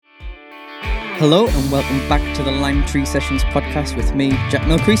Hello and welcome back to the Lime Tree Sessions podcast with me, Jack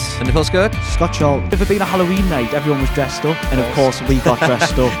Milcrease. And Phil Skirt. Scott Shaw. If it had been a Halloween night, everyone was dressed up, and of course we got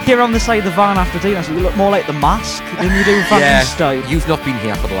dressed up. Here on the side of the van after dinner, so you look more like the Mask than you do Frankenstein. You've not been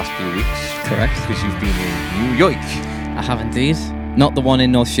here for the last few weeks. Correct. Because you've been in New York. I have indeed. Not the one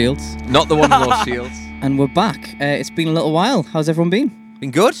in North Shields. Not the one in North Shields. And we're back. It's been a little while. How's everyone been?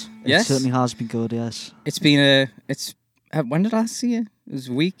 Been good? Yes. It certainly has been good, yes. It's been when did I see you? It was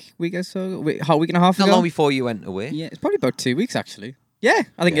a week or so? Week and a half ago? Not long before you went away. Yeah, it's probably about 2 weeks actually. Yeah,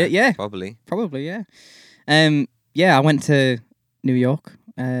 I think Probably, yeah. I went to New York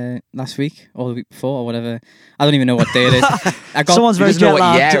last week or the week before or whatever. I don't even know what day it is. Someone's very know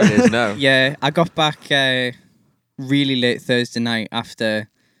what jet-lagged. year it is, no. Yeah, I got back really late Thursday night after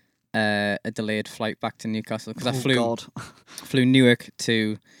a delayed flight back to Newcastle because I flew Newark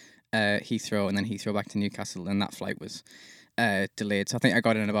to Heathrow and then Heathrow back to Newcastle, and that flight was delayed. So I think I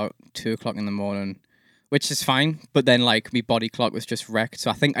got in about 2 o'clock in the morning, which is fine. But then my body clock was just wrecked. So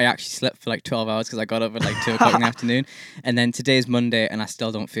I think I actually slept for 12 hours because I got up at 2 o'clock in the afternoon. And then today's Monday and I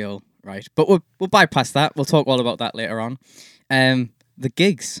still don't feel right. But we'll bypass that. We'll talk all about that later on. The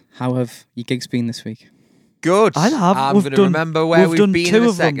gigs. How have your gigs been this week? Good. I have. I'm going to remember where we've been in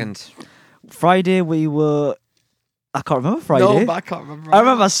a second. Friday we were... I can't remember Friday. No, but I can't remember. I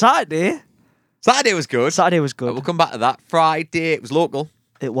remember Saturday. Saturday was good. Saturday was good. We'll come back to that. Friday, it was local.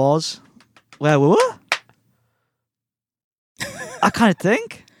 It was. Where we were? I kind of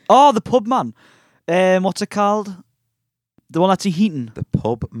think. Oh, the pub man. What's it called? The one that's in Heaton. The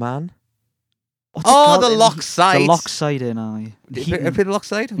pub man? What's it called? The Lockside. The Lockside in I. Have you played the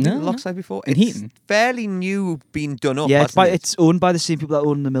Lockside? Have you No, played the Lockside before? In Heaton? It's fairly new, being done up. Yeah, hasn't it? it's owned by the same people that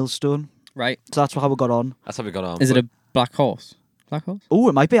own the Millstone. Right. So that's how we got on. That's how we got on. Is it a Black Horse? Black Horse? Oh,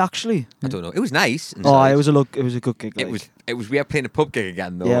 it might be actually. I don't know. It was nice. Oh, it was a good gig. It was. We are playing a pub gig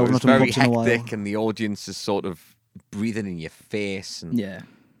again, though. Yeah, it we've was not done very pubs in a while. hectic, and the audience is sort of breathing in your face, and Yeah.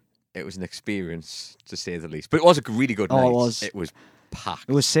 it was an experience to say the least. But it was a really good night. It was. It was packed.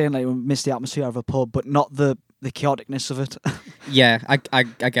 It was saying we missed the atmosphere of a pub, but not the chaoticness of it. Yeah, I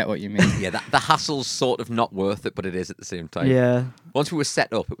get what you mean. Yeah, the hassle's sort of not worth it, but it is at the same time. Yeah. Once we were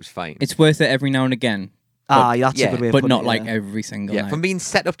set up, it was fine. It's worth it every now and again. That's yeah, a good way of But putting not it, yeah. every single yeah, night. from being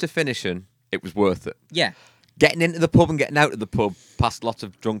set up to finishing, it was worth it. Yeah. Getting into the pub and getting out of the pub past lots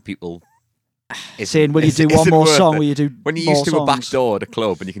of drunk people. Saying, will you do one more song? Will you do when you more used to a back songs? door at a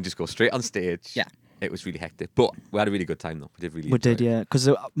club and you can just go straight on stage. Yeah. It was really hectic. But we had a really good time, though. We did really We enjoy did, it. yeah. Because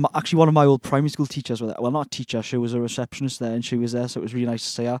actually one of my old primary school teachers was there. Well, not a teacher, she was a receptionist there, and she was there, so it was really nice to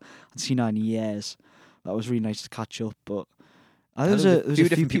see her. I'd seen her in years. That was really nice to catch up, but... there was a few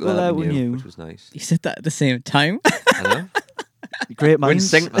different people there we knew. which was nice. You said that at the same time. I know. Great We're in minds.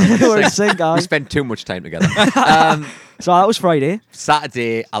 sync, man. We're in sync, We guys. spent too much time together. So that was Friday.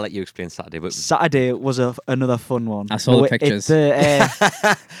 Saturday, I'll let you explain Saturday. But Saturday was another fun one. I saw the pictures.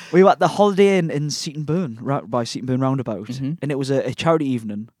 We were at the Holiday Inn in Seaton Burn, by Seaton Burn Roundabout, Mhm. and it was a charity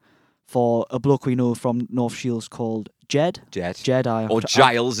evening for a bloke we know from North Shields called Jed. Jed. I Or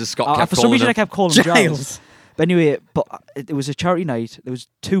Giles, as Scott kept for some calling reason him. I kept calling him Giles. Giles. But anyway, it was a charity night. There was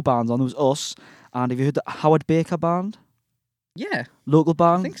 2 bands on. There was us, and have you heard the Howard Baker band? Yeah. Local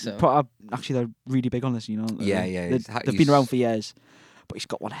band. I think so. Actually, they're really big on this, you know. Yeah, yeah. They've been around for years. But he's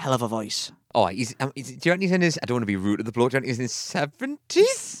got one hell of a voice. Oh, do you reckon he's in his... I don't want to be rude to the bloke. Do you reckon he's in his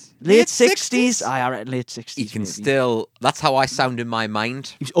 70s? Late 60s? I reckon late 60s. He can maybe. still... That's how I sound in my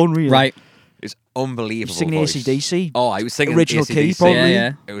mind. He was unreal. Right. It's He unbelievable was singing voice. AC/DC. Oh, I was singing Original key, AC/DC. probably. Yeah,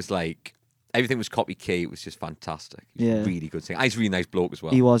 yeah. It was like... Everything was copy key. It was just fantastic. He was Yeah. really good singer. He's a really nice bloke as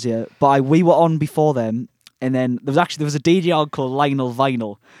well. He was, yeah. But we were on before them, and then there was a DJ out called Lionel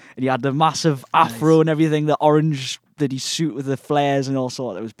Vinyl, and he had the massive afro and everything, the orange bloody suit with the flares and all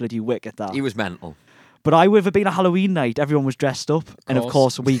sorts. It was bloody wicked, that. He was mental. But with it being a Halloween night, everyone was dressed up, and of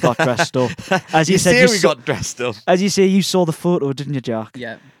course we got dressed up. As you said, we got dressed up. as you say, you saw the photo, didn't you, Jack?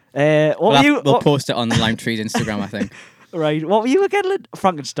 Yeah. What We'll post it on the Lime Tree's Instagram, I think. Right, what were you again,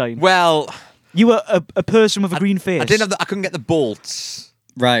 Frankenstein? Well, You were a person with a green face. I couldn't get the bolts.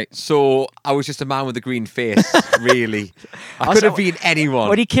 Right. So I was just a man with a green face, really. I could have been anyone.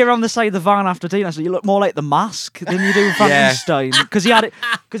 When he came around the side of the van after dinner, I said, "You look more like the Mask than you do Frankenstein," because he had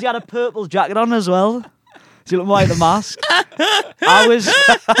a purple jacket on as well. So you look more like the Mask. I was.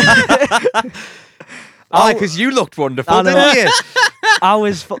 Because you looked wonderful, didn't you? I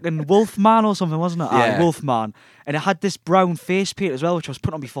was fucking Wolfman or something, wasn't it? Yeah. Wolfman. And it had this brown face paint as well, which I was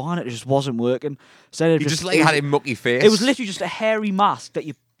putting on beforehand. It just wasn't working. So You just had a mucky face. It was literally just a hairy mask that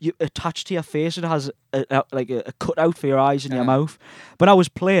you attach to your face, and it has a cutout for your eyes and your mouth. But I was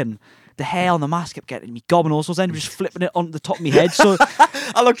playing. the hair on the mask kept getting me gob, and also ended up just flipping it onto the top of my head. So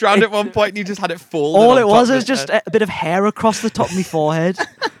I looked around at one point and you just had it folded. all on it top was of was his just head. a bit of hair across the top of my forehead.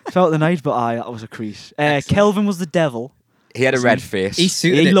 Felt the night, but that was a crease. Kelvin was the devil. He had a red face. He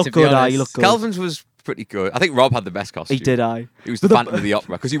suited He it, looked to be good, honest. he looked good. Calvin's was pretty good. I think Rob had the best costume. He did, aye. He was the Phantom of the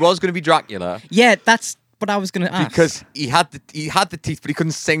Opera because he was going to be Dracula. Yeah, that's what I was going to ask. Because he had the teeth, but he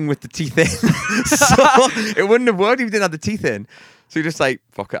couldn't sing with the teeth in, so it wouldn't have worked if he didn't have the teeth in. So he just like,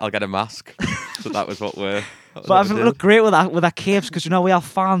 fuck it, I'll get a mask. So that was what we're. But I think it looked great with our capes because we have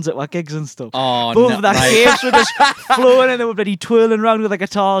fans at our gigs and stuff. Oh, Both no, of their right. capes were just flowing and they were bloody twirling around with the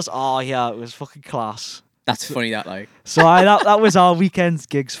guitars. Oh yeah, it was fucking class. That's funny, that, like. So that was our weekend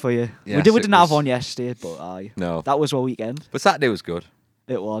gigs for you. Yes, we didn't it have was. one yesterday, but aye. No. That was our weekend. But Saturday was good.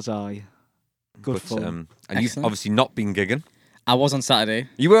 It was aye. Good But, fun. and you've Excellent. obviously not been gigging. I was on Saturday.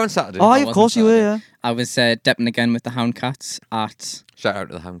 You were on Saturday. Oh, I of was course on you were, Saturday. yeah. I was depping again with the Houndcats at... Shout out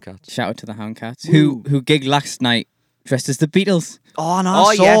to the Houndcats. Shout out to the Houndcats, who gigged last night dressed as the Beatles. Oh, no, Oh,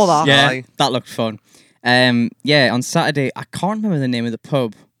 I saw yes. that. Yeah, Aye. that looked fun. On Saturday, I can't remember the name of the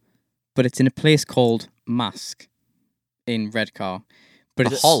pub, but it's in a place called Mask in Redcar. But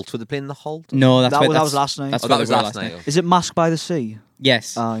The it's Halt. Were they playing the Halt? No, That was last night. That's Oh, where that they was were last night. Is it Mask by the Sea?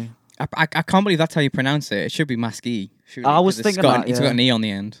 Yes. Aye. I can't believe that's how you pronounce it. It should be Maskee. I was thinking that, It's yeah. got an E on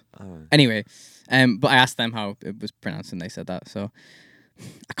the end. Oh. Anyway, but I asked them how it was pronounced and they said that. So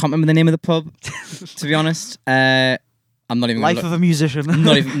I can't remember the name of the pub, to be honest. I'm not even Life gonna of a musician.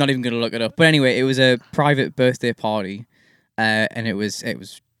 not even going to look it up. But anyway, it was a private birthday party, and it was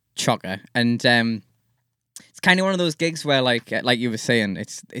chocker. And it's kind of one of those gigs where, like you were saying,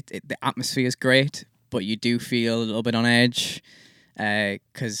 the atmosphere is great, but you do feel a little bit on edge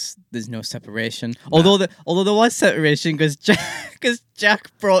because there's no separation. Although there was separation because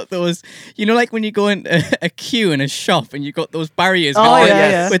Jack brought those. You know, like when you go in a queue in a shop and you got those barriers Oh, with,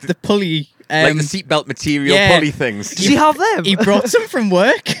 yeah. with the pulley. Like the seatbelt material yeah. pulley things. Does he have them? He brought some from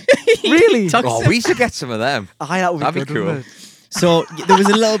work. Really? Oh, we should get some of them. Aye, that would be That'd be good, cool. wouldn't it? So there was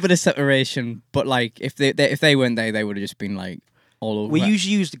a little bit of separation, but like if they weren't there, they would have just been like all over. We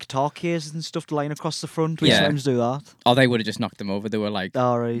usually use the guitar cases and stuff to line across the front. We Yeah. sometimes do that. or they would have just knocked them over. They were like,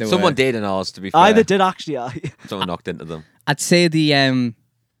 All right. They were- Someone did in ours, to be fair. Aye, they did actually. Aye. Someone knocked into them. I'd say the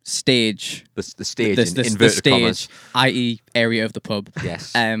stage, The stage, the, in the, the inverted stage, commas. i.e., area of the pub.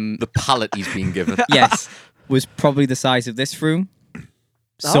 Yes. Um, The pallet he's been given. yes, was probably the size of this room.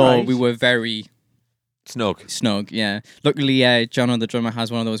 So Alright. we were very Snug. snug. Yeah. Luckily, John, the drummer,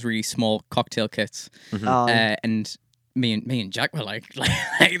 has one of those really small cocktail kits. Aye. And me and Jack were like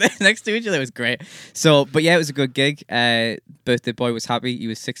next to each other. It was great. So, but yeah, it was a good gig. Birthday boy was happy. He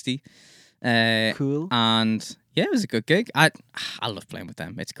was 60. Cool. And yeah, it was a good gig. I love playing with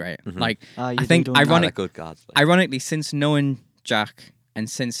them. It's great. Like Aye, you I do, think don't you? Ah, they're ironic, good guards. Like. ironically, since knowing Jack and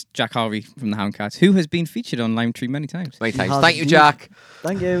since Jack Harvey from the Houndcats, who has been featured on Lime Tree many times. Many thanks. has Thank you, indeed. Jack.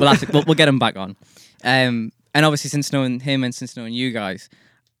 Thank you. We'll get him back on. And obviously, since knowing him and since knowing you guys,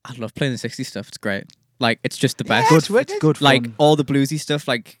 I love playing the 60s stuff. It's great. Like, it's just the best. It's good fun. Like, all the bluesy stuff,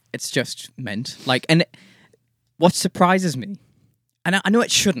 like, it's just meant. Like, and what surprises me, and I know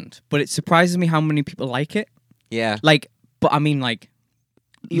it shouldn't, but it surprises me how many people like it. Yeah. Like, but I mean, like,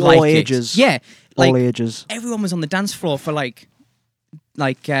 All like it. ages. Yeah. Like, All ages. everyone was on the dance floor for, like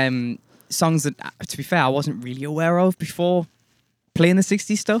songs that, to be fair, I wasn't really aware of before playing the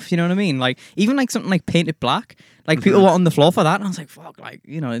 60s stuff, you know what I mean? Like, even like something like Painted Black, like people were on the floor for that, and I was like, fuck, like,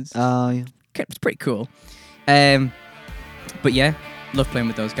 you know, it's Aye. pretty cool. But yeah, love playing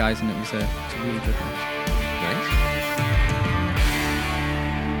with those guys, and it was a really good one. Nice.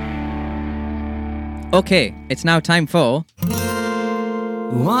 Okay, it's now time for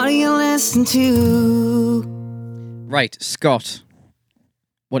What do you listen to? right, Scott.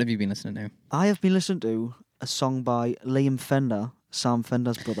 What have you been listening to? I have been listening to a song by Liam Fender, Sam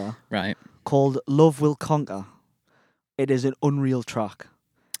Fender's brother, Right. called "Love Will Conquer." It is an unreal track.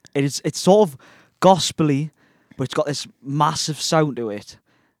 It's sort of gospely, but it's got this massive sound to it,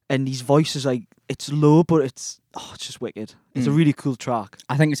 and his voice is like, it's low, but it's just wicked. It's a really cool track.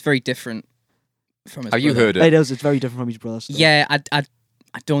 I think it's very different from his Have you brother. heard It it? is. It's very different from his brother's stuff. Yeah,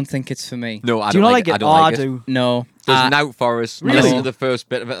 I don't think it's for me. No, I Do you don't not like it. I don't Oh, like I it. do. No. There's an out for us. Really? I listened to the first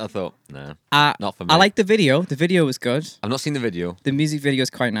bit of it. I thought, no, not for me. I like the video. The video was good. I've not seen the video. The music video is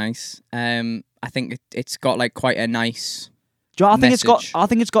quite nice. I think it's got like quite a nice. Do you know, I think message. I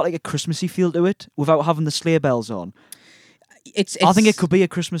think it's got like a Christmassy feel to it without having the sleigh bells on. It's I think it could be a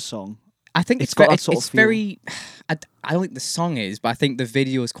Christmas song. I think it's it's got that it's, sort it's of feel. very. I don't think the song is, but I think the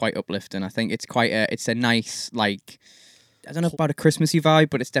video is quite uplifting. I think it's quite a. It's a nice, like, I don't know about a Christmassy vibe,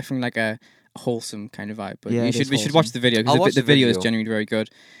 but it's definitely like a wholesome kind of vibe. But Yeah, we it is should watch wholesome. the video I'll because watch the the video is video. genuinely very good,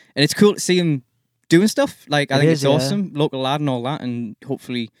 and it's cool to see him doing stuff. Like I It think is, it's yeah. awesome, local lad and all that, and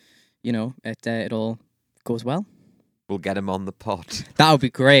hopefully, it all goes well. We'll get him on the pod. That would be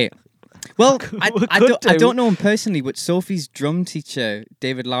great. Well, I could do. don't know him personally, but Sophie's drum teacher,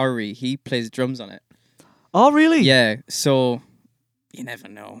 David Lowry, he plays drums on it. Oh, really? Yeah, so you never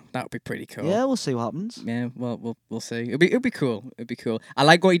know. That would be pretty cool. Yeah, we'll see what happens. Yeah, well, we'll see. It'll be cool. It'll be cool. I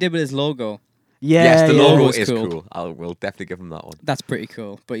like what he did with his logo. Yeah, Yes, the yeah. logo is is cool. cool. We'll definitely give him that one. That's pretty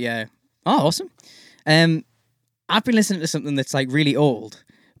cool. But yeah. Oh, awesome. I've been listening to something that's like really old,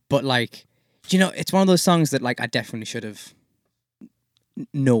 but like, it's one of those songs that like I definitely should have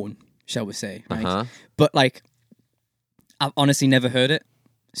known, shall we say, right? Uh-huh. But like, I've honestly never heard it.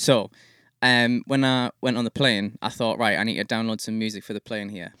 So, when I went on the plane, I thought, right, I need to download some music for the plane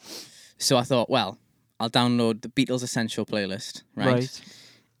here. So I thought, well, I'll download the Beatles Essential playlist, right?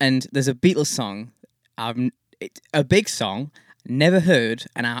 And there's a Beatles song, a big song, never heard,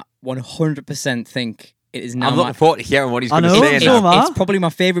 and I 100% think it is now. I'm looking forward to hearing what he's I going to know, say so now. am I. It's probably my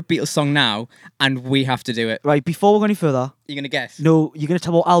favourite Beatles song now, and we have to do it. Right, before we go any further, You're going to guess? no, you're going to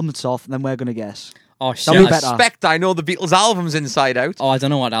tell what album it's off, and then we're going to guess. Oh, That'll be shit. I better. suspect I know the Beatles albums inside out. Oh, I don't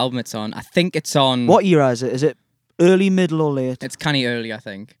know what album it's on. I think it's on... What era is it? Is it early, middle, or late? It's kind of early, I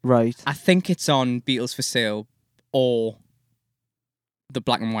think. Right. I think it's on Beatles for Sale or the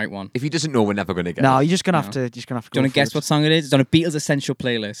black and white one. If he doesn't know, we're never going to get No, it. you're just gonna No. have to. Do you want to guess what song it is? It's on a Beatles Essential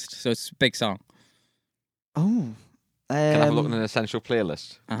playlist, so it's a big song. Oh. Can I have a look at an essential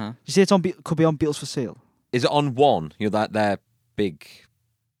playlist? Uh-huh. You see, it's on. Could be on Beatles for Sale. Is it on one? That they're big.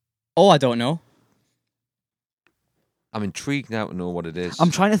 Oh, I don't know. I'm intrigued now to know what it is.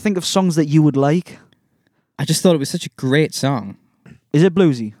 I'm trying to think of songs that you would like. I just thought it was such a great song. Is it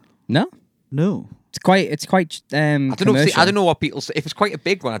bluesy? No? No. It's quite I don't know. See, commercial. I don't know what Beatles. If it's quite a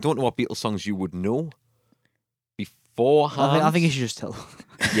big one, I don't know what Beatles songs you would know beforehand. I think you should just tell.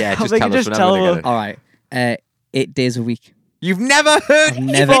 Yeah, I just think tell you us just whenever tell they her. get it. All right. 8 days a week. You've never heard I've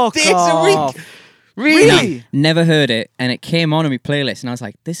never- 8 days a off. week? Really? Never heard it, and it came on my playlist, and I was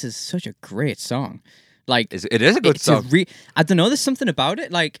like, "This is such a great song." Like, It is a good it's song. I don't know. There's something about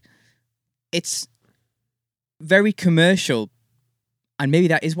it. Like, it's very commercial, and maybe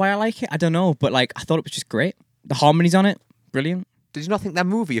that is why I like it. I don't know, but like, I thought it was just great. The harmonies on it, brilliant. Did you not think that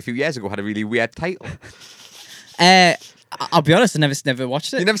movie a few years ago had a really weird title? I'll be honest, I never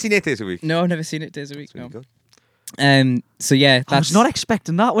watched it. You've never seen 8 days a week? No, I've never seen it days a week. It's really No. good. So yeah, I was not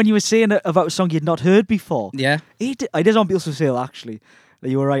expecting that when you were saying it about a song you'd not heard before. Yeah, It is on Beatles for Sale, actually.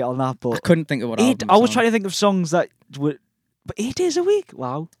 You were right on that, I but couldn't think of what album. I was it's on. trying to think of songs that would. But 8 days a week?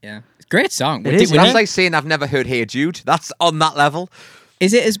 Wow. Yeah, it's a great song. It is, We That's don't- like saying I've never heard Hey Jude. That's on that level.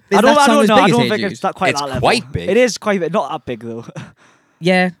 Is it as? Is I don't that song as know. big I as don't Hey think Jude? it's that quite It's that level. quite big. It is quite big. Not that big, though.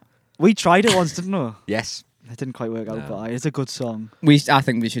 Yeah, We tried it once, didn't we? Yes. It didn't quite work out, No. but it's a good song. I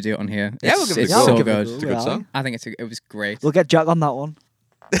think we should do it on here. Yeah, we'll It's- give it a it's go. so we'll give it a good. go. It's a good Yeah. song. I think it was great. We'll get Jack on that one.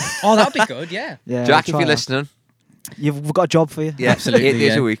 Oh, that'd be good. Yeah. Yeah, Jack, we'll if you're try that. listening, We've got a job for you. yeah, Absolutely, 8 days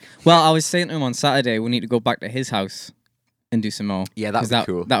yeah. a week. Well, I was saying to him on Saturday we need to go back to his house and do some more. Yeah, that'd 'Cause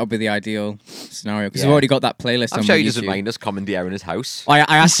be cool. That would be the ideal scenario because Yeah. we've already got that playlist. I'm on sure with he doesn't YouTube. mind us commandeering his house. I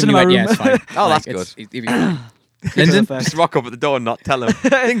asked him. He Cinema went, yeah, room. it's fine. Oh, that's it's- good. he'd be fine. Lyndon, Perfect. Just rock up at the door and not tell him.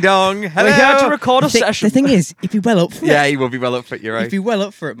 Ding dong. Hello. We're here to record a the session. thing is, he'd be well up for Yeah, it. he will be well up for it. You're He'd right. be well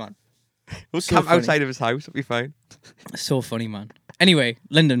up for it, man. We'll so camp funny. outside of his house. It'll be fine. So funny, man. Anyway,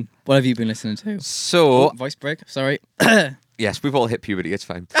 Lyndon, what have you been listening to? So, Voice break. Sorry. yes, we've all hit puberty. It's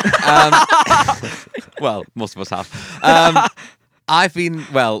fine. Well, most of us have. I've been,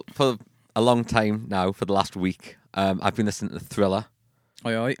 for a long time now, for the last week, I've been listening to Thriller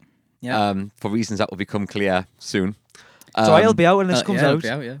Oi, oi. Yeah. for reasons that will become clear soon. So it'll be out when this comes yeah, it'll out. be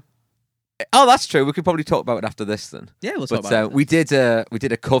out, yeah. Oh, that's true. We could probably talk about it after this then. Yeah, we'll talk But about it. we did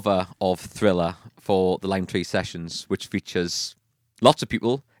a cover of Thriller for the Lime Tree Sessions, which features lots of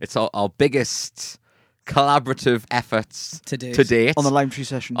people. It's our biggest collaborative efforts To date. to date On the Lime Tree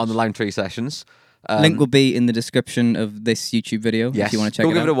session. on the Lime Tree Sessions. Link will be in the description of this YouTube video Yes, if you want to check go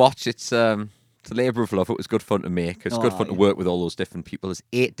it give out. it a watch. It's a labour of love. It was good fun to make. It's good Oh, fun to yeah. work with all those different people. There's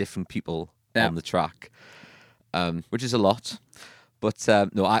 8 different people Yeah. on the track, which is a lot. But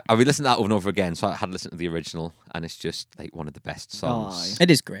no, I re-listened to that over and over again. So I had to listen to the original, and it's just like one of the best songs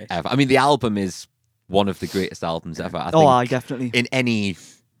It is great. ever. I mean, the album is one of the greatest albums ever. I Oh, think aye, definitely. in any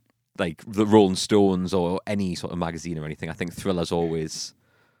like the Rolling Stones or any sort of magazine or anything, I think Thriller's always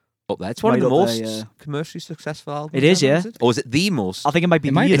up there. It's one Right of the up most there, yeah. commercially successful albums. It is, ever, yeah. it? Or is it the most? I think it might be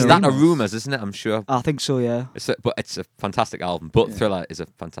It might me, be. you It's know. that a rumours, isn't it? I'm sure. I think so, yeah. It's a fantastic album. But Thriller is a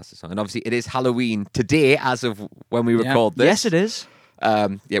fantastic song, and obviously it is Halloween today, as of when we Yeah. record this. Yes, it is.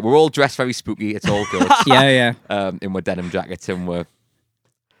 Yeah, we're all dressed very spooky. It's all good. Yeah. In our denim jackets and we're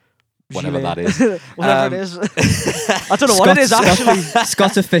whatever that is. Whatever it is. I don't know what it is actually.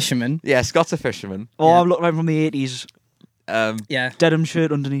 Scott's a fisherman. Yeah, Scott's a fisherman. Oh, Yeah. I'm looking right from the 80s. Yeah. Denim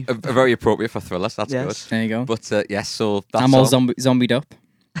shirt underneath. Very appropriate for thrillers. That's Yes. good. There you go. But yes, so that's I'm all on. zombied up.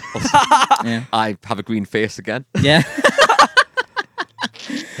 Yeah. I have a green face again. Yeah.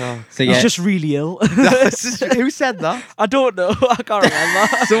 Oh. So yeah. He's just really ill. Who said that? I don't know. I can't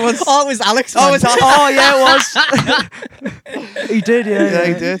remember. Someone's. Oh, it was Alex. Oh, it's Alex. Oh, yeah, it was. He did, yeah. Yeah,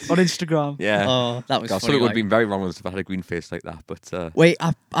 he did. On Instagram. Yeah. Oh, that was God, funny. something would have like- been very wrong with us if I had a green face like that. But Wait,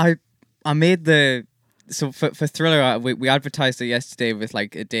 I made the. So for Thriller, we advertised it yesterday with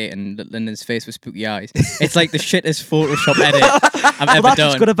like a date and Lyndon's face with spooky eyes. It's like the shittest Photoshop edit I've ever Well, that's done.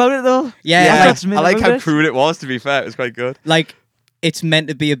 what's good about it, though. Yeah, that's I like about how it. crude it was. To be fair, it was quite good. like it's meant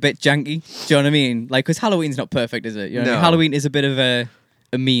to be a bit janky. Do you know what I mean? Like, because Halloween's not perfect, is it? You know what I mean? No. Halloween is a bit of a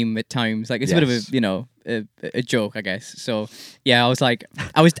meme at times. Like it's a bit of Yes. a a joke, I guess. So yeah, I was like,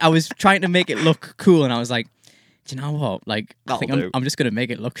 I was trying to make it look cool, and I was like, do you know what? Like, I think That'll do. I'm just gonna make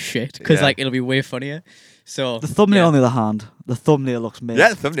it look shit because Yeah. like it'll be way funnier. So The thumbnail, yeah. on the other hand, the thumbnail looks mint. Yeah,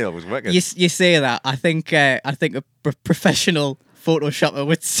 the thumbnail was wicked. You say that. I think a professional Photoshopper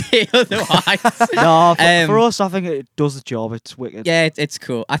would say otherwise. No, for Um, us, I think it does the job. It's wicked. Yeah, it's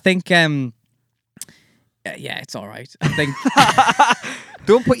cool. I think yeah, it's all right. I think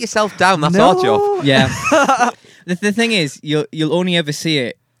Don't put yourself down. That's No. our job. yeah. The thing is, you'll only ever see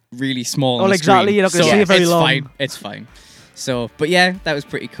it really small. on Well, the exactly, screen. you're not gonna So see it very it's long. Fine. It's fine. So, but yeah, that was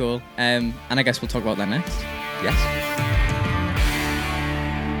pretty cool. And I guess we'll talk about that next. Yes.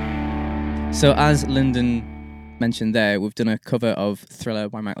 So as Lyndon mentioned there, we've done a cover of Thriller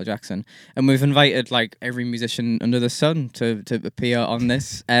by Michael Jackson, and we've invited like every musician under the sun to appear on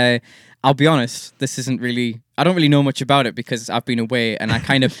this. I'll be honest, this isn't really. I don't really know much about it because I've been away, and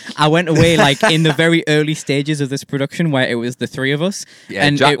I went away like in the very early stages of this production where it was the three of us. Yeah,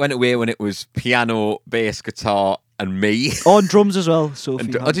 and Jack it- went away when it was piano, bass, guitar, and me. Oh, and drums as well. Sophie.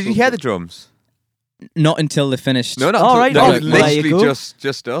 And, did you hear the drums? Not until they finished. No, not All right, until, oh, no, there you literally go.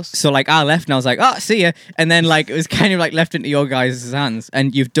 just us. So like I left and I was like, oh, see ya. And then like it was kind of like left into your guys' hands,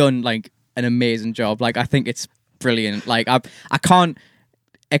 and you've done like an amazing job. Like I think it's brilliant. Like I can't.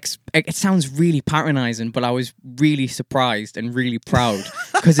 It sounds really patronizing, but I was really surprised and really proud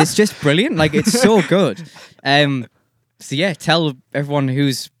because it's just brilliant. Like it's so good. So yeah, tell everyone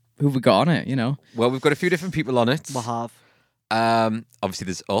who we got on it. You know. Well, we've got a few different people on it. We have. Obviously,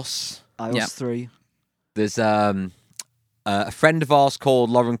 there's us. I Yeah. was 3. There's a friend of ours called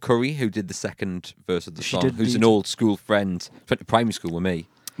Lauren Curry who did the second verse of the She song. did Who's an indeed. old school friend. Went to primary school with me.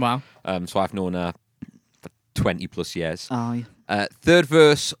 Wow. So I've known her for 20 plus years. Aye. Third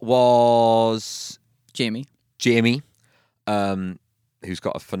verse was Jamie. Jamie, who's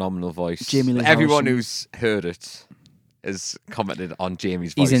got a phenomenal voice. Jamie Lee Everyone Harrison. who's heard it has commented on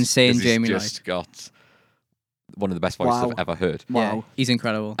Jamie's He's voice. insane, 'cause Jamie, He's just got one of the best voices Wow. I've ever heard. Yeah, Wow. he's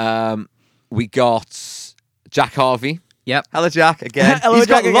incredible. We got Jack Harvey. Yep. Hello, Jack, again. Hello, He's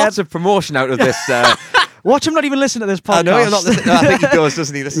got Jack, lots again. of promotion out of this. Watch him not even listen to this podcast. I know you're not listening. No, I think he does,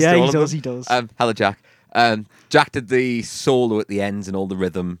 doesn't he? Listens Yeah, to all he of them. does. He does. Hello, Jack. Jack did the solo at the end and all the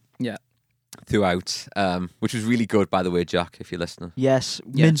rhythm Yeah. throughout, which was really good, by the way, Jack, if you're listening. Yes,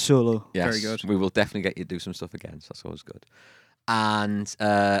 Yeah. Min solo. Yes, Very good. We will definitely get you to do some stuff again, so that's always good. And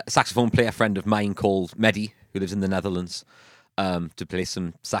a saxophone player friend of mine called Mehdi, who lives in the Netherlands, to play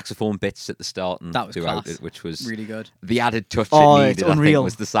some saxophone bits at the start and That was throughout class. it, which was Really good. the added touch Oh, it it's needed, I think, unreal.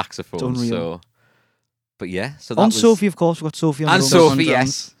 was the saxophone. It's unreal. So, but yeah, so that On was... Sophie, of course. We've got Sophie on And the drums. Sophie, on yes.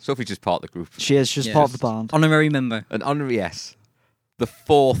 drums. Sophie's just part of the group. She is. She's Yes. part of the band. Honorary member. An honorary yes. The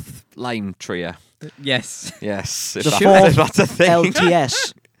fourth lime trio. Yes. Yes, The fourth if that's a thing.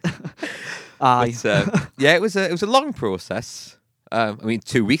 LTS. Aye. But, yeah, it was a long process. I mean,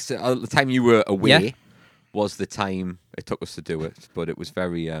 2 weeks. The time you were away Yeah. was the time it took us to do it, but it was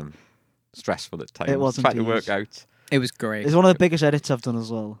very stressful at times. It was trying to indeed. work out. It was great. It's one of the biggest edits I've done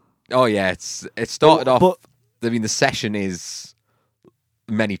as well. Oh yeah, it started off. but- I mean, the session is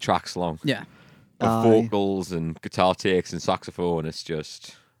many tracks long Yeah. of Aye. vocals and guitar takes and saxophone. It's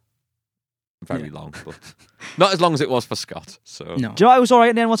just very Yeah. long, but not as long as it was for Scott. So No. Do you know what? It was alright,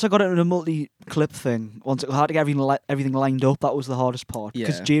 and then once I got it in a multi-clip thing, once I had to get everything lined up, that was the hardest part.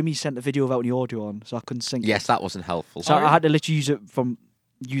 Because Yeah. Jamie sent the video without any audio on, so I couldn't sync yes, it. that wasn't helpful. So I had to literally use it from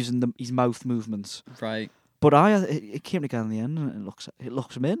using his mouth movements. Right. But it came together in the end, and it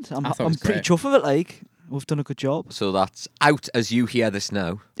looks mint. I'm I thought it was pretty great. chuffed with it. Like we've done a good job. So that's out as you hear this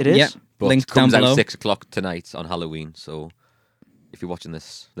now. It is. Yep. But Link comes down out below. 6 o'clock tonight on Halloween. So if you're watching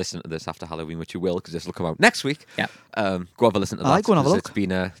this, listening to this after Halloween, which you will, because this will come out next week. Yeah. Go have a listen to that. Go and have a 'cause look.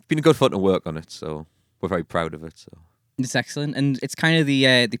 It's been a good fun to work on it, so we're very proud of it. So It's excellent, and it's kind of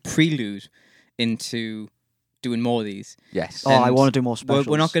the prelude into doing more of these. yes, Oh, I And want to do more specials.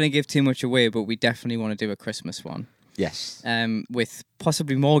 We're not going to give too much away, but we definitely want to do a Christmas one. yes. With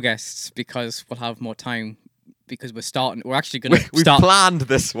possibly more guests because we'll have more time. Because we're actually going to We've start. planned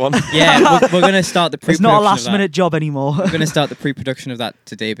this one. Yeah, we're going to start the It's pre-production. not a of last that. minute job anymore. We're going to start the pre-production of that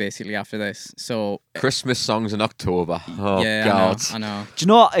today, basically after this. So Christmas songs in October. Oh yeah, God. I know. Do you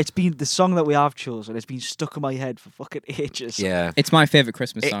know what? It's been the song that we have chosen. It's been stuck in my head for fucking ages. Yeah. It's my favorite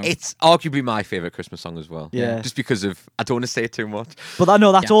Christmas song. It's arguably my favourite Christmas song as well. Yeah. Just because of, I don't want to say it too much. But I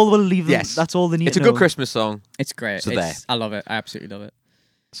know that's Yeah. all we'll leave them. Yes. That's all they need It's to a good know. Christmas song. It's great. So I love it. I absolutely love it.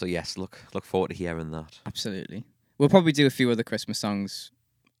 So yes, look forward to hearing that. Absolutely. We'll probably do a few other Christmas songs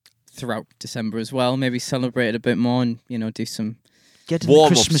throughout December as well. Maybe celebrate it a bit more and, do some Get in the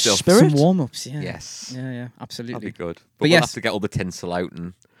Warm-up Christmas stuff. spirit. some warm-ups. Yeah. Yes. Yeah, absolutely. That'd be good. But, But we'll yes. have to get all the tinsel out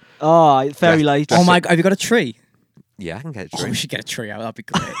and Oh, fairy Dress- lights. Oh my God, have you got a tree? yeah, I can get a Oh, we tree. should get a tree out. That'd be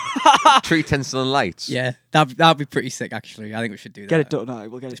great. Tree, tinsel and lights. Yeah, that'd be pretty sick, actually. I think we should do that. Get it done. No,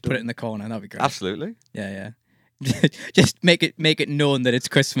 we'll get Just it done. put it in the corner. That'd be great. Absolutely. Yeah. Just make it known that it's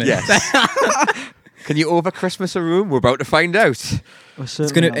Christmas. Yes. Can you over Christmas a room? We're about to find out. We're It's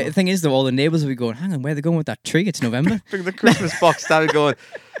certainly gonna. not. The thing is, though, all the neighbours will be going, "Hang on, where are they going with that tree? It's November." Bring the Christmas box down and going,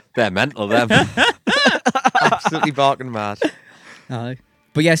 they're mental, them. Absolutely barking mad. Aye.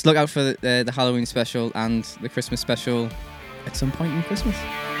 But yes, look out for the Halloween special and the Christmas special at some point in Christmas.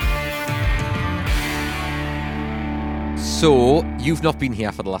 So, you've not been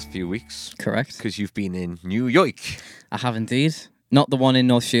here for the last few weeks Correct. because you've been in New York. I have indeed. Not the one in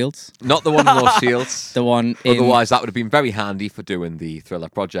North Shields. Not the one in North Shields. The one in... Otherwise, that would have been very handy for doing the Thriller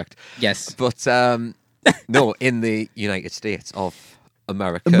project. Yes. But, no, in the United States of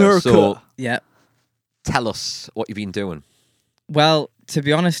America. America. So, Yeah. tell us what you've been doing. Well, to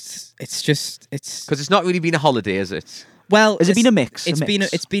be honest, it's... Because it's not really been a holiday, is it? Well, Has it been a mix? It's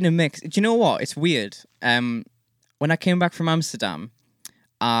been a mix. Do you know what? It's weird. When I came back from Amsterdam,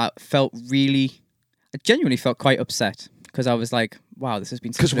 I genuinely felt quite upset because I was like, "Wow, this has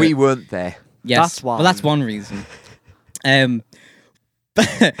been." Because we weren't there. Yes, That's why. Well, that's one reason.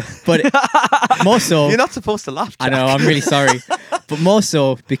 But more so, You're not supposed to laugh, I Jack. know. I'm really sorry, but more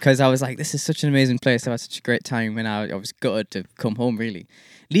so because I was like, "This is such an amazing place. I had such a great time," and I was gutted to come home. Really,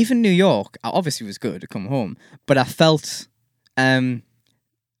 leaving New York, I obviously was good to come home, but I felt.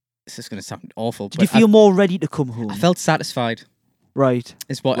 This is going to sound awful. Did you feel more ready to come home? I felt satisfied. right.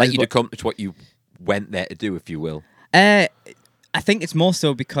 Is what Like is you'd what- accomplished what you went there to do, if you will. I think it's more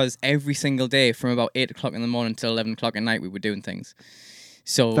so because every single day from about 8 o'clock in the morning till 11 o'clock at night we were doing things.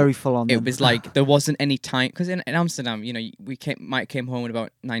 So Very full on. it then. was like there wasn't any time because in Amsterdam, we might came home at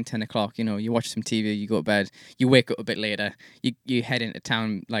about 9-10 o'clock. You watch some TV, you go to bed, you wake up a bit later, you head into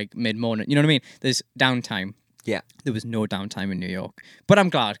town like mid morning. You know what I mean? There's downtime. Yeah. There was no downtime in New York, but I'm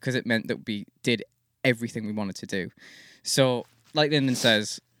glad because it meant that we did everything we wanted to do. So, like Lyndon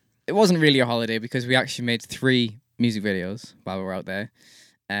says, it wasn't really a holiday because we actually made 3 music videos while we were out there,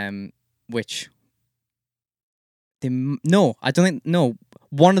 which I don't think. No,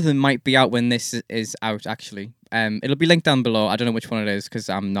 one of them might be out when this is out. Actually, it'll be linked down below. I don't know which one it is because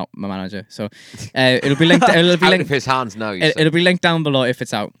I'm not my manager. So, it'll be linked. It'll be Out linked. of his hands now. It'll be linked down below if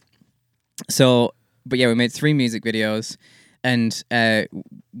it's out. So, but yeah, we made 3 music videos, and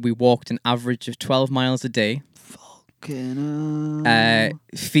we walked an average of 12 miles a day. Fucking, My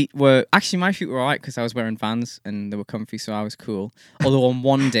feet were alright because I was wearing Vans and they were comfy, so I was cool. Although on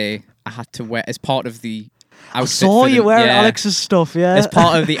one day I had to wear, as part of the outfit, I saw for you the- wearing yeah, Alex's stuff, yeah. as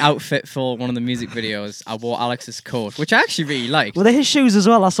part of the outfit for one of the music videos, I wore Alex's coat, which I actually really liked. Were they his shoes as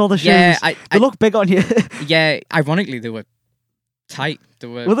well? I saw the shoes. Yeah, they look big on you. Yeah, ironically they were tight. They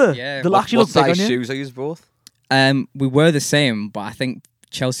were. Were they? Yeah. They What actually look big on size you. shoes are you both? We were the same, but I think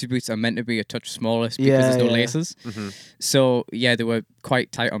Chelsea boots are meant to be a touch smaller because there's no Yeah. laces. Mm-hmm. So yeah, they were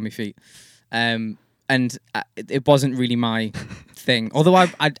quite tight on my feet, and it wasn't really my thing. Although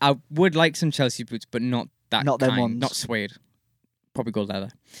I would like some Chelsea boots, but not that Not them kind, ones. not suede, probably gold leather.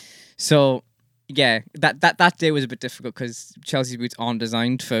 So yeah, that day was a bit difficult because Chelsea boots aren't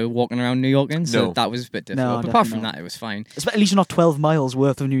designed for walking around New York in. So No. that was a bit difficult. No, but apart from definitely not. that, it was fine. At least not 12 miles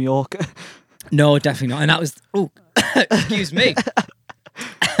worth of New York. No, definitely not. And that was excuse me.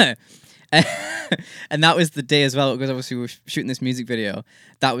 And that was the day as well because obviously we were shooting this music video.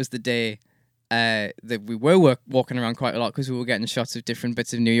 That was the day that we were walking around quite a lot because we were getting shots of different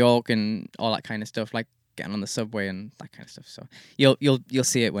bits of New York and all that kind of stuff, like getting on the subway and that kind of stuff. So you'll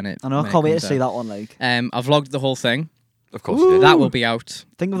see it when it. I know, I when it can't wait to comes see out. that one. Like, I vlogged the whole thing. Of course you did. That will be out.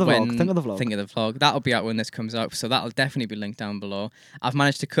 Think of the when- vlog. Think of the vlog. Think of the vlog. That'll be out when this comes out, so that'll definitely be linked down below. I've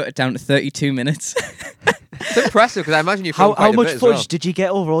managed to cut it down to 32 minutes. It's impressive because I imagine you How filmed quite a much bit as footage well. did you get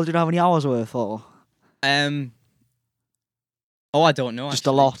overall? Do you know how many hours worth or Oh, I don't know. just a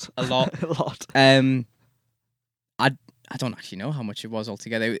actually. lot? A lot. A lot. I don't actually know how much it was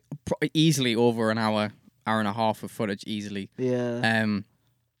altogether. Easily over an hour and a half of footage, easily. Yeah.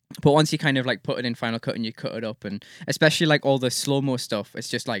 But once you kind of like put it in Final Cut and you cut it up, and especially like all the slow-mo stuff, it's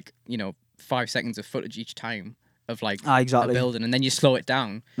just like, 5 seconds of footage each time of like Exactly. a building, and then you slow it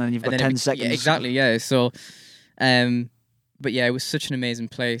down. And then you've got and 10 then seconds. Yeah, exactly, yeah. So, but yeah, it was such an amazing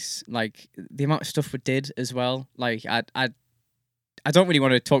place. Like the amount of stuff we did as well. Like I don't really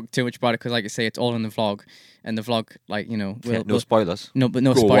want to talk too much about it because, like I say, it's all in the vlog, and the vlog, like No spoilers. no, but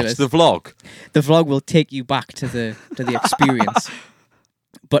no Go watch spoilers. the vlog. The vlog will take you back to the experience.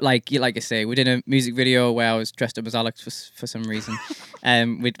 But like I say, we did a music video where I was dressed up as Alex for some reason.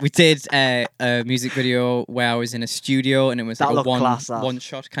 We did a music video where I was in a studio, and it was That like a looked class, that. one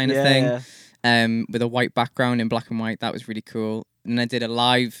shot kind of Yeah, thing. yeah. With a white background in black and white. That was really cool. And I did a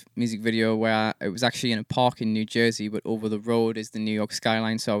live music video where it was actually in a park in New Jersey, but over the road is the New York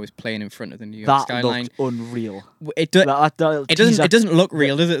skyline. So I was playing in front of the New York That skyline. looked unreal. It It doesn't look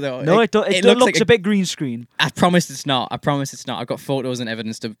real, does it though? No, it looks like a bit green screen. I promise it's not. I've got photos and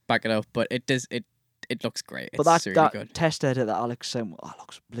evidence to back it up, but it does. It looks great. But It's really good. test edit that Alex sent,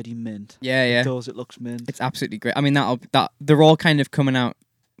 looks bloody mint. Yeah, It yeah. does. It looks mint. It's absolutely great. I mean, they're all kind of coming out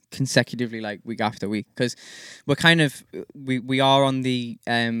consecutively, like week after week, because we're kind of we are on the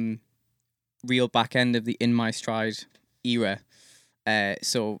real back end of the In My Stride era.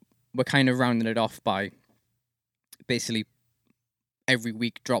 So we're kind of rounding it off by basically every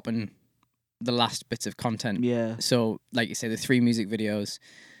week dropping the last bits of content. Yeah. So, like you say, the 3 music videos,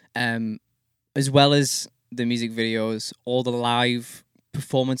 as well as the music videos, all the live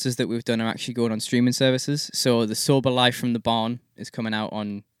performances that we've done are actually going on streaming services. So, the Sober Live from the Barn is coming out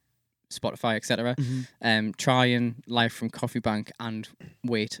on Spotify, etc. Try and Live from Coffee Bank and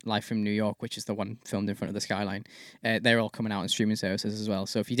Wait Live from New York, which is the one filmed in front of the skyline. They're all coming out on streaming services as well.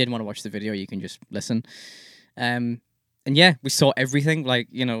 So, if you didn't want to watch the video, you can just listen. And yeah, we saw everything. Like,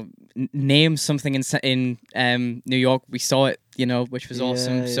 name something in New York, we saw it. Which was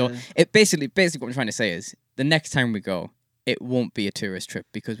awesome. So yeah. it basically what I'm trying to say is the next time we go, it won't be a tourist trip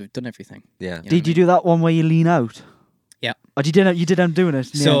because we've done everything. Yeah. Did you do that one where you lean out? Yeah. Or you did end up doing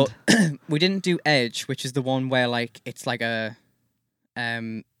it. In So the end? we didn't do Edge, which is the one where like it's like a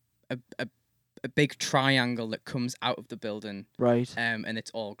big triangle that comes out of the building. Right. And it's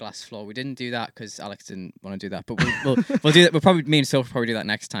all glass floor. We didn't do that because Alex didn't want to do that. But we'll do that. We'll probably me and Soph will probably do that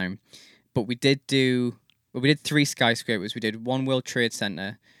next time. But we did 3 skyscrapers. We did one World Trade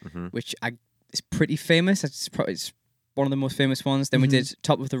Center, which is pretty famous. It's one of the most famous ones. Then we did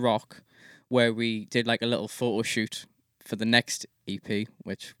Top of the Rock, where we did like a little photo shoot for the next EP,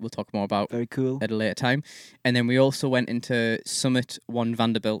 which we'll talk more about Very cool. at a later time. And then we also went into Summit 1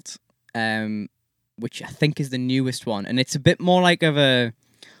 Vanderbilt, which I think is the newest one. And it's a bit more like of a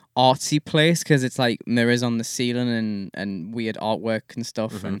artsy place because it's like mirrors on the ceiling and weird artwork and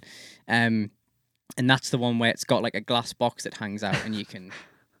stuff. And that's the one where it's got like a glass box that hangs out and you can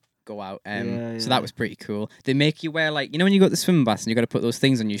go out. So that was pretty cool. They make you wear like, when you go to the swimming baths and you got to put those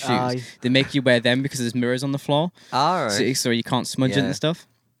things on your shoes, Aye. they make you wear them because there's mirrors on the floor. All right. So you can't smudge it Yeah. and stuff.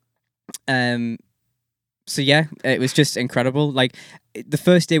 So yeah, it was just incredible. Like the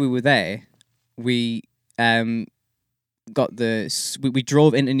first day we were there, we we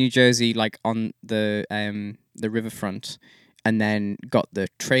drove into New Jersey like on the riverfront, and then got the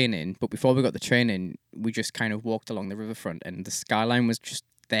train in. But before we got the train in, we just kind of walked along the riverfront, and the skyline was just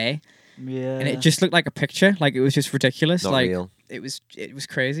there, Yeah. and it just looked like a picture. Like it was just ridiculous. Not like real. it was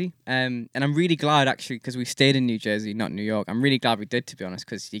crazy. And I'm really glad actually because we stayed in New Jersey, not New York. I'm really glad we did, to be honest,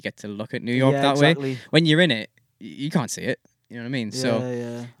 because you get to look at New York that way. exactly. When you're in it, you can't see it. You know what I mean? So,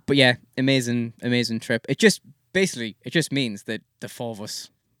 Yeah. but yeah, amazing trip. It just means that the 4 of us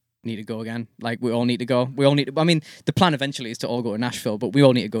need to go again. Like we all need to go. I mean, the plan eventually is to all go to Nashville, but we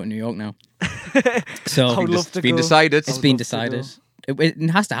all need to go to New York now. So I would love to Been go. decided. it's I would been love to decided. It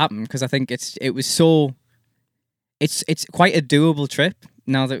has to happen because I think it's quite a doable trip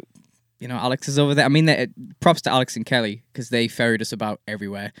now that Alex is over there. I mean, props to Alex and Kelly because they ferried us about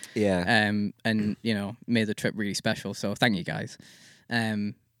everywhere. Yeah. And made the trip really special. So thank you guys.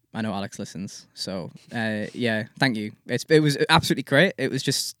 I know Alex listens, so yeah, thank you. It was absolutely great. It was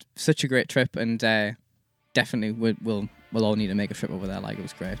just such a great trip, and definitely we'll all need to make a trip over there. Like it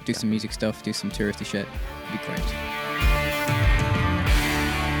was great. Do some music stuff, do some touristy shit. It'd be great.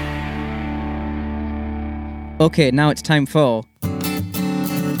 Okay, now it's time for...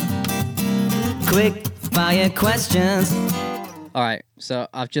 Quick fire questions. All right, so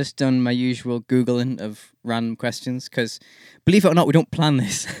I've just done my usual Googling of random questions because, believe it or not, we don't plan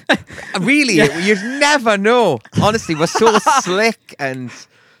this. Really? You'd never know. Honestly, we're so slick and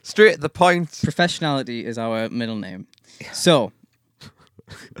straight to the point. Professionality is our middle name. So...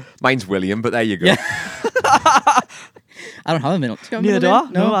 Mine's William, but there you go. Yeah. I don't have a middle. Do you have a Neither do middle I.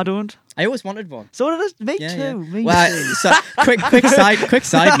 name? No, I don't. I always wanted one. So did I. Me Yeah, too. yeah. Me Well, too. so, quick side note.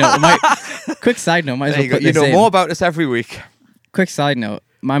 Quick side note. Might as There well you go. put You this know in. more about us every week. Quick side note.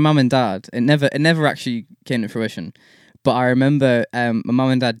 My mum and dad. It never actually came to fruition. But I remember my mum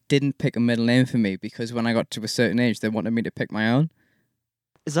and dad didn't pick a middle name for me because when I got to a certain age, they wanted me to pick my own.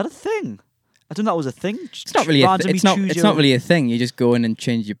 Is that a thing? I didn't know that was a thing. It's not really. It's not really a thing. You just go in and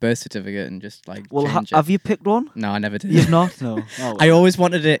change your birth certificate and just like. Well, change it. have you picked one? No, I never did. You've not? No. Oh, I always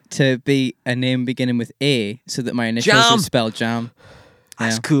wanted it to be a name beginning with A, so that my initials Jam. were spelled Jam.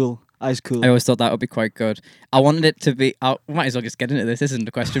 That's Yeah. cool. That's cool. I always thought that would be quite good. I wanted it to be. I might as well just get into this. This isn't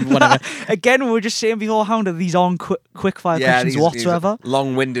a question, but whatever. Again, we were just saying beforehand that these aren't quick fire questions these whatsoever.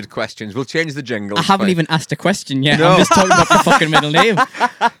 long-winded questions. We'll change the jingle. I haven't even asked a question yet. No. I'm just talking about the fucking middle name.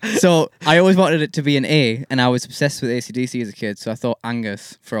 So I always wanted it to be an A, and I was obsessed with AC/DC as a kid. So I thought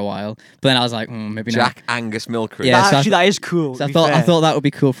Angus for a while, but then I was like, maybe not. Jack Angus Milkreed. Yeah, so Actually, that is cool. So to I be thought fair. that would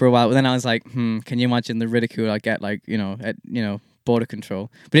be cool for a while, but then I was like, can you imagine the ridicule I get, like at border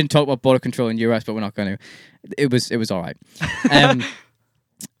control? We didn't talk about border control in US, but we're not going to. It was all right.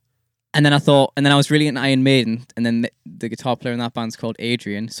 And then I was really into Iron Maiden, and then the guitar player in that band's called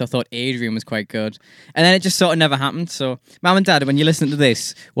Adrian, so I thought Adrian was quite good. And then it just sort of never happened. So, Mum and Dad, when you listen to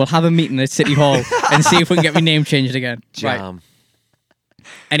this, we'll have a meeting at City Hall and see if we can get my name changed again. Right. Jam.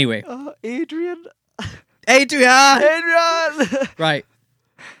 Anyway, Adrian. Adrian. Right.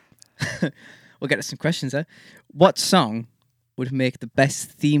 We'll get to some questions there. What song would make the best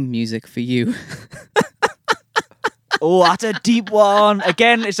theme music for you? Oh, that's a deep one.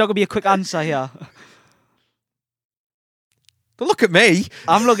 Again, it's not gonna be a quick answer here. Don't look at me.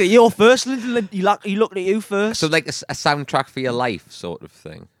 I'm looking at you first. You looking at you first. So like a soundtrack for your life sort of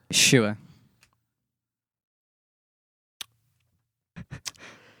thing. Sure.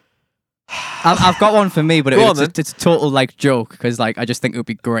 I've got one for me, but Go on, it's a total like joke because like I just think it would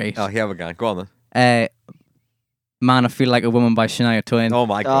be great. Oh, here we go. Go on then. Man, I Feel Like a Woman by Shania Twain. Oh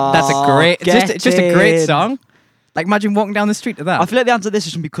my god. That's a great, get just a great in. song. Like imagine walking down the street to that. I feel like the answer to this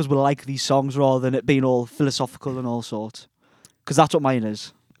is because we like these songs rather than it being all philosophical and all sorts. Because that's what mine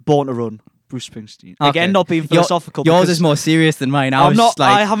is. Born to Run, Bruce Springsteen. Okay. Again, not being philosophical. Yours because is more serious than mine. I I'm was not. just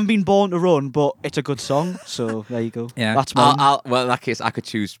like, I haven't been born to run, but it's a good song. So there you go. Yeah. That's mine. Well, in that case, I could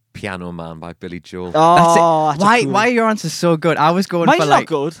choose Piano Man by Billy Joel. Oh, that's why? a cool Why are your answers so good? I was going Mine's for not like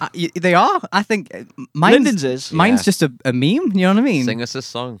good. They are. I think mine's Lyndon's is. Mine's Yeah. just a meme. You know what I mean? Sing us a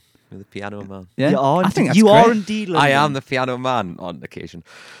song with the Piano Man. Yeah. You are. I think that's you great. are indeed. Lyndon. I am the Piano Man on occasion.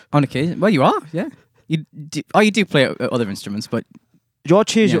 On occasion. Well, you are. Yeah. You do play other instruments, but Do you want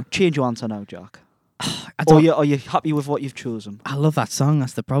to Yeah. change your answer now, Jack? I Or don't. are you happy with what you've chosen? I love that song.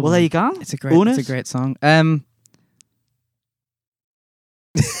 That's the problem. Well, there you go. It's a great. Own It's a it. great song. I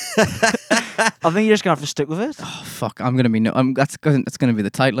think you're just gonna have to stick with it. Oh fuck! I'm gonna be no. That's gonna be the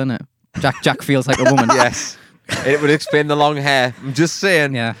title, isn't it? Jack feels like a woman. Yes. It would explain the long hair. I'm just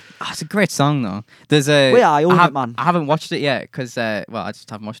saying. Yeah. Oh, it's a great song though. There's a. Well, I own it, man. I haven't watched it yet because I just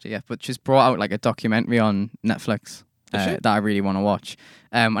haven't watched it yet. But she's brought out like a documentary on Netflix that I really want to watch.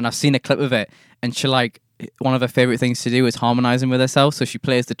 And I've seen a clip of it, and she like one of her favorite things to do is harmonizing with herself. So she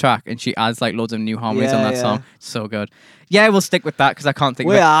plays the track and she adds like loads of new harmonies on Yeah, that yeah. song. So good. Yeah, we'll stick with that because I can't think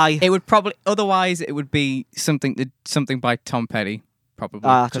of Where it. I? It would probably otherwise it would be something by Tom Petty probably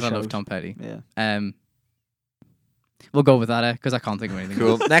That's a because I love shout. Tom Petty. Yeah. We'll go with that because I can't think of anything.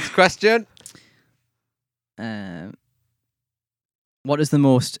 Cool. Next question. What is the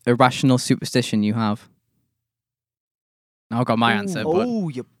most irrational superstition you have? Now I've got my answer, but Oh,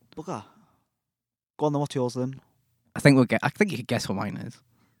 you bugger. Go on then. What's yours then? I think I think you could guess what mine is.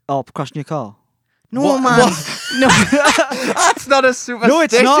 Oh, crashing your car. No, What- man. what? No. That's not a superstition. No,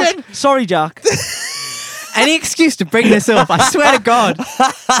 it's not. Sorry, Jack. Any excuse to bring this up, I swear to God.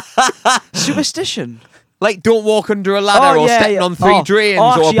 Superstition. Like, don't walk under a ladder or stepping on three drains or a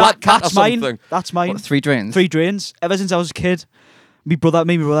actually, black cat or that's something. mine. That's mine. What, 3 drains? 3 drains. Ever since I was a kid, me and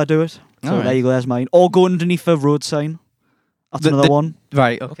my brother do it. So Alright. there you go. There's mine. Or go underneath a road sign. That's The- another the- one.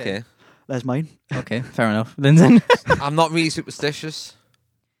 Right, okay. Okay. There's mine. Okay, fair enough. Then I'm not really superstitious.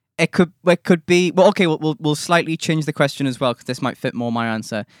 it could be well. Okay, we'll slightly change the question as well because this might fit more my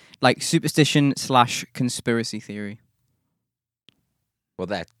answer. Like superstition / conspiracy theory. Well,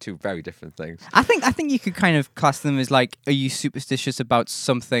 they're two very different things. I think you could kind of class them as like, are you superstitious about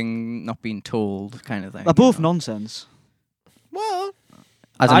something not being told, kind of thing. They're both nonsense. Well,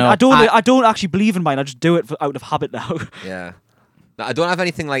 I don't know. I don't actually believe in mine. I just do it out of habit now. yeah. No, I don't have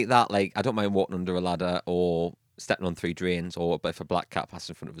anything like that. Like, I don't mind walking under a ladder or stepping on 3 drains, but if a black cat passes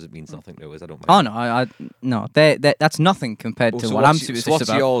in front of us, it means nothing to us. I don't mind. Oh no, no. That's nothing compared to what I'm superstitious what's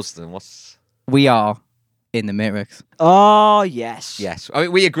about. yours then? We are in the Matrix. Oh, yes. Yes. I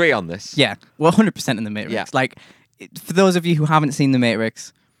mean, we agree on this. Yeah, we're 100% in the Matrix. Yeah. Like, for those of you who haven't seen the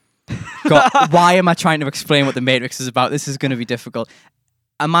Matrix, why am I trying to explain what the Matrix is about? This is going to be difficult.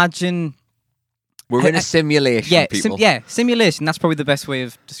 Imagine we're in a simulation. Yeah, people. simulation. That's probably the best way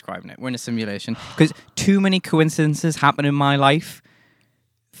of describing it. We're in a simulation because too many coincidences happen in my life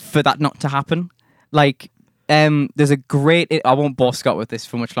for that not to happen. Like, there's a great. I won't bore Scott with this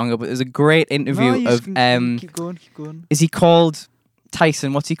for much longer, but there's a great interview of keep going. Is he called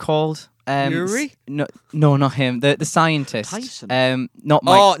Tyson? What's he called? Yuri? No, not him. The scientist. Tyson. Not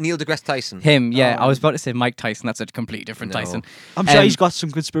Mike. Oh, Neil deGrasse Tyson. Him, yeah. Oh. I was about to say Mike Tyson. That's a completely different No. Tyson. I'm sure he's got some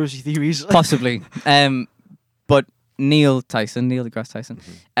conspiracy theories. Possibly. But Neil deGrasse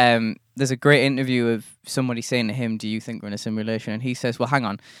Tyson. There's a great interview of somebody saying to him, "Do you think we're in a simulation?" And he says, "Well, hang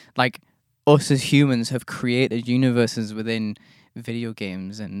on. Like, us as humans have created universes within video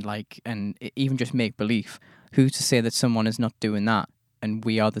games and even just make belief. Who's to say that someone is not doing that? And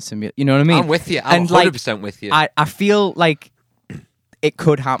we are the simulation. You know what I mean? I'm with you. I'm And, 100% with you. I feel like it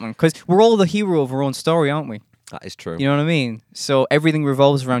could happen because we're all the hero of our own story, aren't we? That is true. You know what I mean? So everything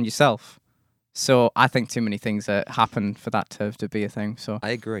revolves around yourself. So I think too many things happen for that to be a thing. So I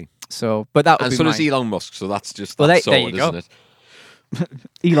agree. but that would And be so does mine. Elon Musk. So that's just Well, that's there solid, you go. isn't it?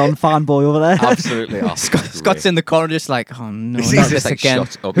 Elon fanboy over there. Absolutely. Oh, Scott's in the corner just like, oh no, He's not just this like, again.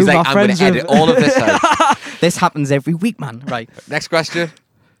 shut up. Who He's like, my I'm going friends to edit with? all of this out. This happens every week, man. Right. Next question.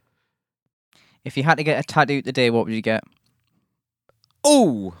 If you had to get a tattoo today, what would you get?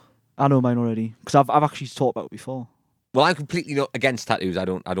 Oh. I know mine already because I've actually talked about it before. Well, I'm completely not against tattoos. I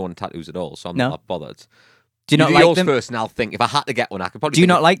don't want tattoos at all, so I'm not bothered. Do you not do like yours them? first, and I'll think. If I had to get one, I could probably. Do you think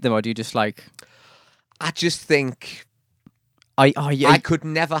not like them, or do you just like? I just think Yeah. I could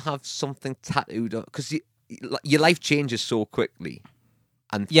never have something tattooed because your life changes so quickly,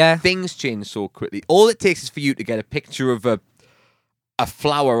 and things change so quickly. All it takes is for you to get a picture of a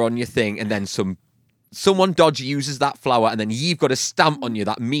flower on your thing, and then someone dodgy uses that flower, and then you've got a stamp on you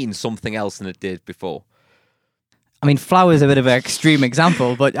that means something else than it did before. I mean, flower is a bit of an extreme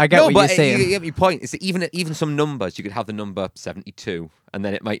example, but I get what you're saying. You get my point. It's that even some numbers, you could have the number 72, and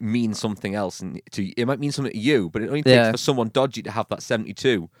then it might mean something else, and it might mean something to you, but it only takes for someone dodgy to have that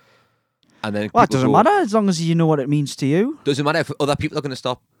 72. And then Well, it doesn't matter as long as you know what it means to you. Doesn't matter if other people are going to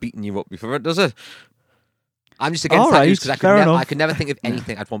stop beating you up before it, does it? I'm just against All tattoos right, because fair I could never think of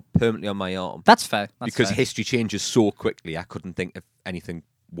anything I'd want permanently on my arm. That's fair. Because history changes so quickly, I couldn't think of anything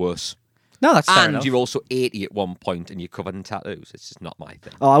worse. No, that's fair And enough. you're also 80 at one point and you're covered in tattoos. It's just not my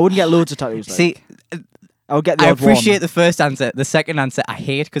thing. Oh, I wouldn't get loads of tattoos. See, I would get the I odd appreciate one. the first answer. The second answer, I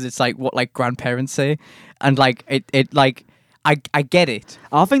hate because it's like what like grandparents say, and like it like I get it.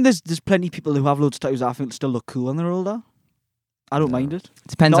 I think there's plenty of people who have loads of tattoos that I think still look cool when they're older. I don't mind it.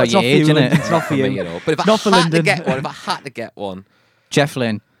 Depends No, on it's your not for age, you, innit? It's not for Me, you. know. But if Not I for had to Lyndon. get one, Jeff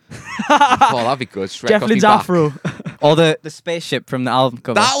Lynne. oh, that'd be good. Shrek Jeff off me Lynne's back. afro. Or the spaceship from the album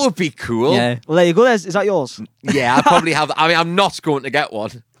cover. That would be cool. Yeah. Well, there you go. Is that yours? Yeah, I probably have. I mean, I'm not going to get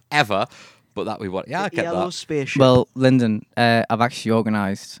one ever, but that'd be what. Yeah, I get Yellow that. spaceship. Well, Lyndon, I've actually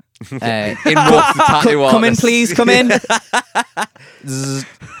organised. In walks the tattoo Come in, artist. please. Come in. Zzz.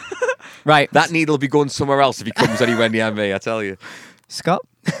 Right. That needle will be going somewhere else if he comes anywhere near me. I tell you. Scott.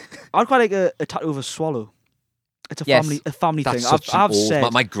 I'd quite like a tattoo of a swallow. It's a Yes. family That's thing. such an I've old.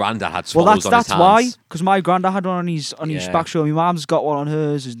 said. My granddad had Well, swallows that's on his why. hands. Because my granddad had one on his Yeah. back shoulder. My mum's got one on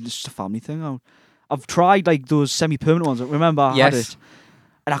hers. It's just a family thing. I've tried like those semi-permanent ones. Remember, I had Yes. it,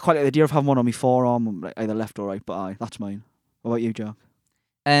 and I quite like the idea of having one on my forearm, like, either left or right. But aye, that's mine. What about you, Jack?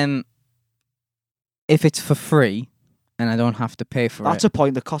 If it's for free and I don't have to pay for That's it. a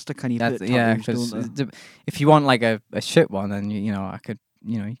point. The cost of can you put Yeah, tattoos, because don't they? if you want like a shit one, then you know I could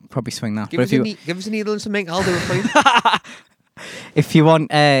you probably swing that. Give But us, give us a needle and some ink. I'll do it for you. if you want,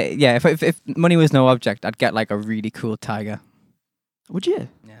 if money was no object, I'd get like a really cool tiger. Would you?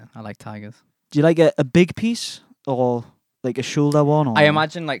 Yeah, I like tigers. Do you like a big piece or like a shoulder one? Or I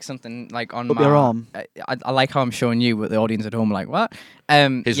imagine like something like on up my your arm. I like how I'm showing you, but the audience at home are like, what?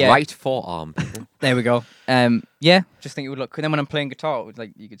 His yeah, right forearm. There we go. Yeah, just think it would look. Then when I'm playing guitar, it would,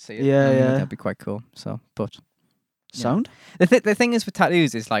 like you could see it. Yeah, yeah. That'd be quite cool. So, but Sound? the thing is with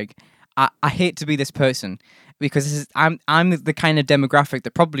tattoos is like I hate to be this person because I'm the kind of demographic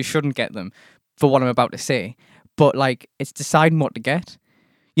that probably shouldn't get them for what I'm about to say, but like it's deciding what to get.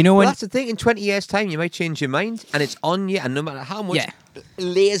 You know, Well, when that's the thing. In 20 years' time, you might change your mind, and it's on you. And no matter how much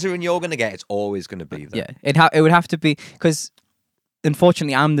lasering you're going to get, it's always going to be there. Yeah, it would have to be because,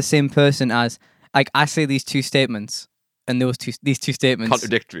 unfortunately, I'm the same person as like I say these two statements, and these two statements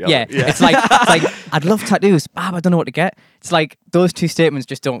Contradictory. Yeah, it's like I'd love tattoos, but I don't know what to get. It's like those two statements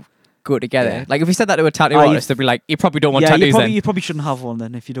just don't go together. Yeah. Like if you said that to a tattoo artist, they'd be like, "You probably don't want tattoos." You probably shouldn't have one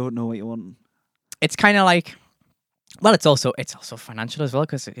then if you don't know what you want. It's kind of like. Well, it's also financial as well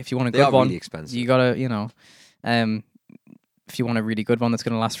because if you want a good one, really expensive. you gotta, if you want a really good one that's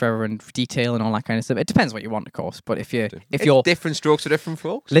gonna last forever and detail and all that kind of stuff. It depends what you want, of course. But if you're different strokes for different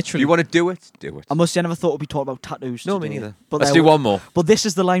folks. Literally, if you want to do it, do it. I must say, I never thought we'd be talking about tattoos. No, today, me neither. But Let's do one more. But this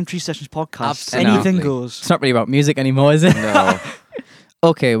is the Lime Tree Sessions podcast. Absolutely. Anything goes. It's not really about music anymore, is it? No.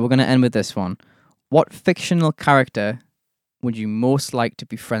 Okay, we're gonna end with this one. What fictional character would you most like to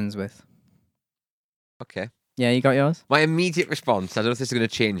be friends with? Okay. Yeah, you got yours? My immediate response, I don't know if this is going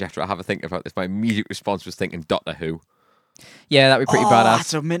to change after I have a think about this, my immediate response was thinking Doctor Who. Yeah, that'd be pretty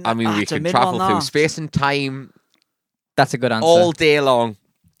badass. We can travel through space and time. That's a good answer. All day long.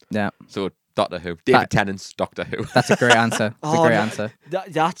 Yeah. So, Doctor Who. David Tennant's Doctor Who. That's a great answer. Answer.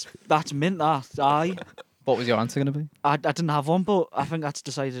 That's mint, that. Aye. What was your answer going to be? I didn't have one, but I think that's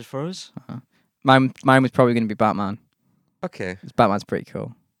decided for us. Mine was probably going to be Batman. Okay. Batman's pretty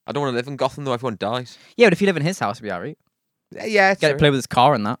cool. I don't want to live in Gotham though, everyone dies. Yeah, but if you live in his house, it'd be alright. Yeah, Get to play with his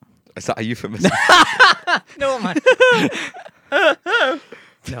car and that. Is that a euphemism? No, man.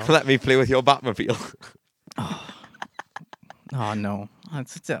 No. Let me play with your Batmobile. Oh, no. No,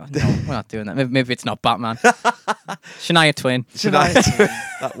 we're not doing that. Maybe it's not Batman. Shania Twain.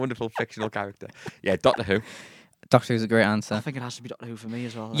 That wonderful fictional character. Yeah, Doctor Who. Doctor Who's a great answer. I think it has to be Doctor Who for me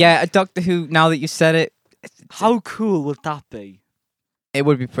as well. Yeah, a Doctor Who, now that you said it. How cool would that be? It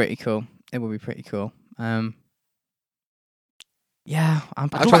would be pretty cool. Yeah, I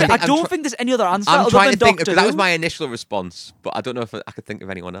don't think there's any other answer. I'm trying to think. Doctor That Who. was my initial response, but I don't know if I could think of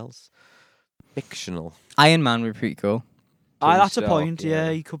anyone else. Fictional. Iron Man would be pretty cool. That's a point.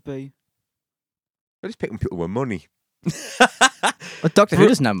 Yeah, he could be. I just picking people with money. But Doctor Who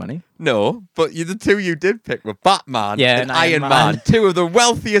doesn't have money. No, but the two you did pick were Batman and Iron Man, two of the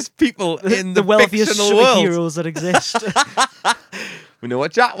wealthiest people in the wealthiest fictional world. Heroes that exist. We know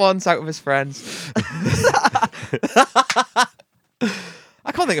what Jack wants out of his friends.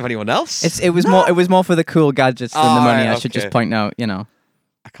 I can't think of anyone else. It was more for the cool gadgets than the money. I should just point out. I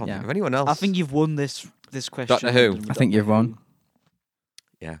can't think of anyone else. I think you've won this question. Doctor Who. I think you've won.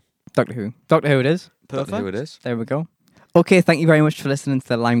 Yeah. Doctor Who. Doctor Who it is. Perfect. Doctor Who it is. There we go. Okay, thank you very much for listening to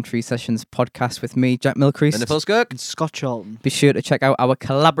the Lime Tree Sessions podcast with me, Jack Milcrease. And Phil Skirk. And Scott Charlton. Be sure to check out our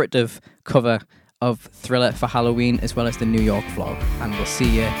collaborative cover of Thriller for Halloween as well as the New York vlog. And we'll see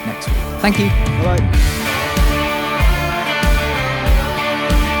you next week. Thank you. Bye-bye.